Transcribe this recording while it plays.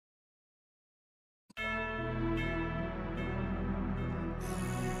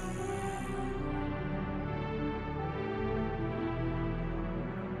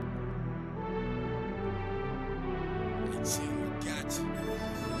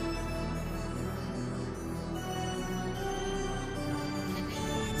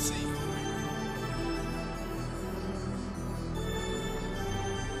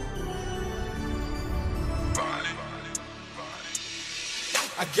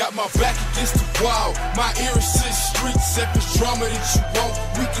got my back against the wall, my ear is to the streets. If it's drama that you want,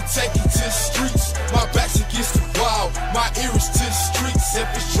 we can take it to the streets. My back's against the wall, my ear is to the streets. If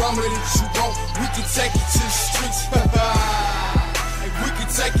it's drama that you want, we can take it to the streets. Hey, we can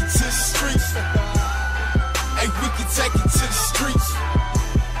take it to the streets. Hey, we can take it to the streets.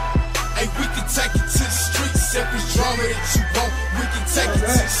 Hey, we can take it to the streets. If it's drama that you want, we can take it to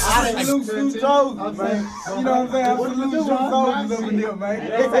the streets. I lose some toes, man. You know what I'm saying? I lose some toes over there, man.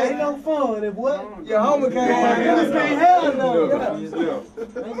 Ain't no fun, if what? Your homie can't have it. You can't have it, though.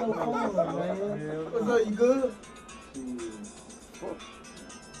 Ain't no fun, man. What's up, you good?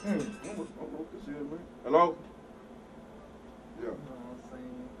 Hello? Yeah.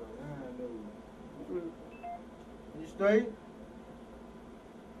 You straight?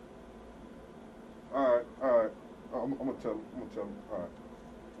 Alright. I'm gonna tell him. Alright.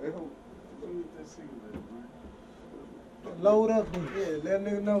 Hey, Load up then. Yeah, let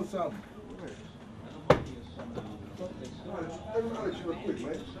nigga know something.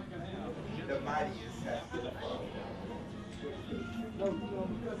 The mighty is happy.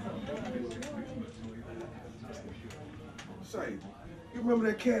 Say, you remember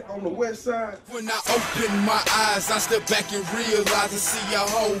that cat on the west side? When I open my eyes, I step back and realize I see a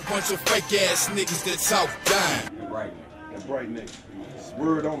whole bunch of fake ass niggas that talk dying. That bright nigga.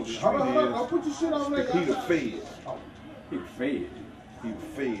 Word on the street is, put your shit on he the feds. He the feds? He the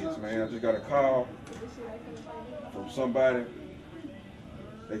feds, man. I just got a call from somebody.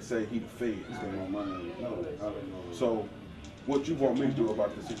 They say he the feds. So, what you want me to do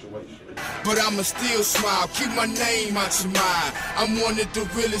about the situation? But I'ma still smile, keep my name out your mind. I'm one of the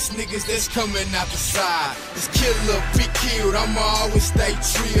realest niggas that's coming out the side. This killer be killed, I'ma always stay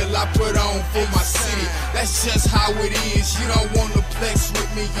real. I put on for my city, that's just how it is. You don't wanna flex with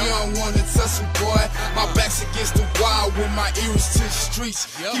me, you don't wanna tussle, boy. My back's against the wall with my ears to the streets.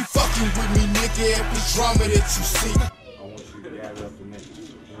 Keep fucking with me, nigga, every drama that you see. I want you to gather up the niggas.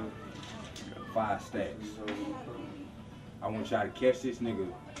 5 stacks. I want y'all to catch this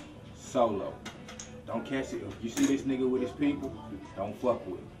nigga solo. Don't catch it. If you see this nigga with his people, don't fuck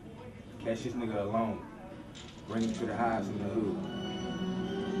with him. Catch this nigga alone. Bring him to the highs in the hood.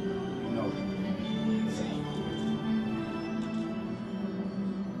 You know.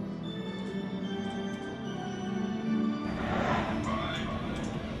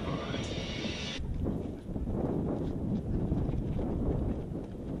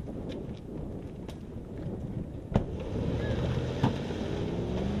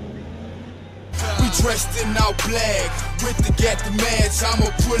 Dressed in all black, with the gat the match.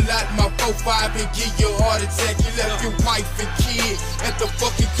 I'ma pull out my 4-5 and give you a heart attack. You left your wife and kid at the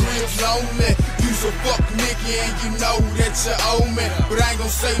fucking crib lonely. You's a fuck nigga and you know that you owe me. But I ain't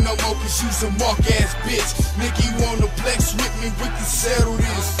gon' say no more cause you's a mark ass bitch. Nigga, you wanna flex with me, we can settle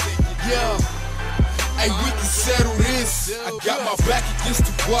this. Yeah. Hey, we can settle this. I got my back against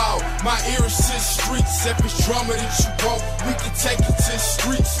the wall, my ear is to the streets. If it's drama that you want, we can take it to the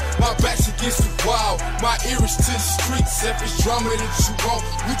streets. My back's against the wall, my ear is to the streets. If it's drama that you want,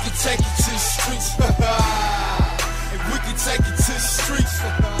 we can take it to the streets. Hey, we can take it to the streets.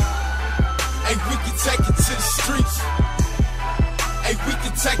 Hey, we can take it to the streets. Hey, we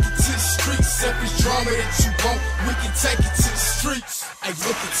can take it to the streets. If it's drama that you want, we can take it to the streets. Hey,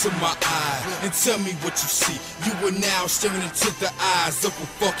 look into my eyes and tell me what you see. You are now staring into the eyes of a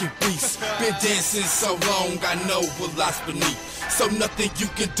fucking beast. Been dancing so long, I know what lies beneath. So nothing you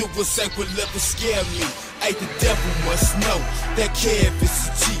can do or say will ever scare me. Hey, the devil must know that Kev is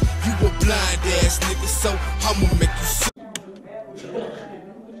a G. You a blind ass nigga, so I'ma make you see.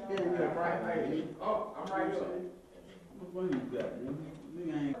 What you got, man?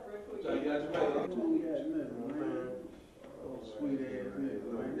 Nigga ain't. So you got your man. Sweet ass nigga,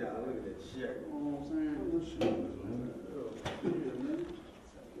 man. Yeah, look at that shit. You know what I'm saying? Your shoes, man.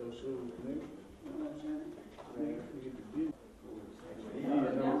 Your shoes, nigga. You know what I'm saying? Man, you get the beat. Yeah,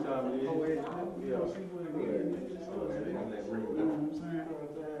 you know what time it is. Yeah, see what it is, nigga. You know what I'm saying?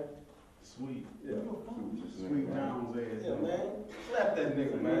 Sweet. Yeah. Sweet Jones ass. Yeah, man. Slap that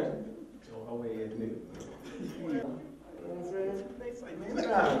nigga, man. Your hoe ass nigga.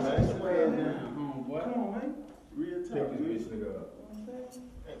 Man, homeboy. Come on, man. Real talk. Pick this bitch nigga up.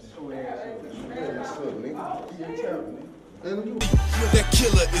 Show ass up. That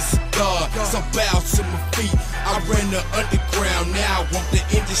killer is a god, so bow to my feet. I ran the underground, now I want the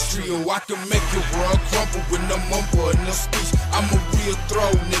industry, or I can make the world crumble with no mumble or no speech. I'm a real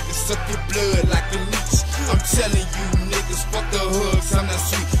throw nigga, suck your blood like a leech. I'm telling you niggas, fuck the hoods, I'm not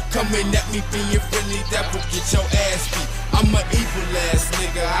sweet. Coming at me being friendly, that will get your ass beat. I'm an evil ass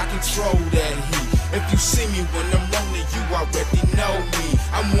nigga, I control that heat. If you see me when I'm rolling, you already know me.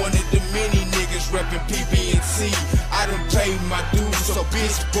 I I'm one of the many niggas reppin' PB&T. I done paid my dues, so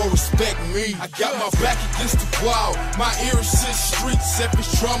bitch, go respect me. I got my back against the wall, my ears to the streets. If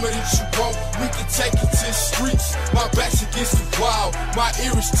it's drama that you want, we can take it to the streets. My back's against the wall, my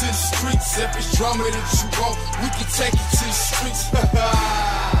ears to the streets. If it's drama that you want, we can take it to the streets.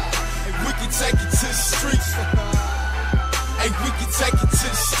 And we can take it to the streets. And we can take it to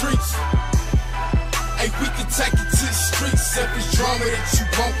the streets. And we can take it to the streets. If it's drama that you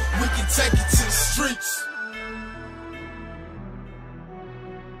want, we can take it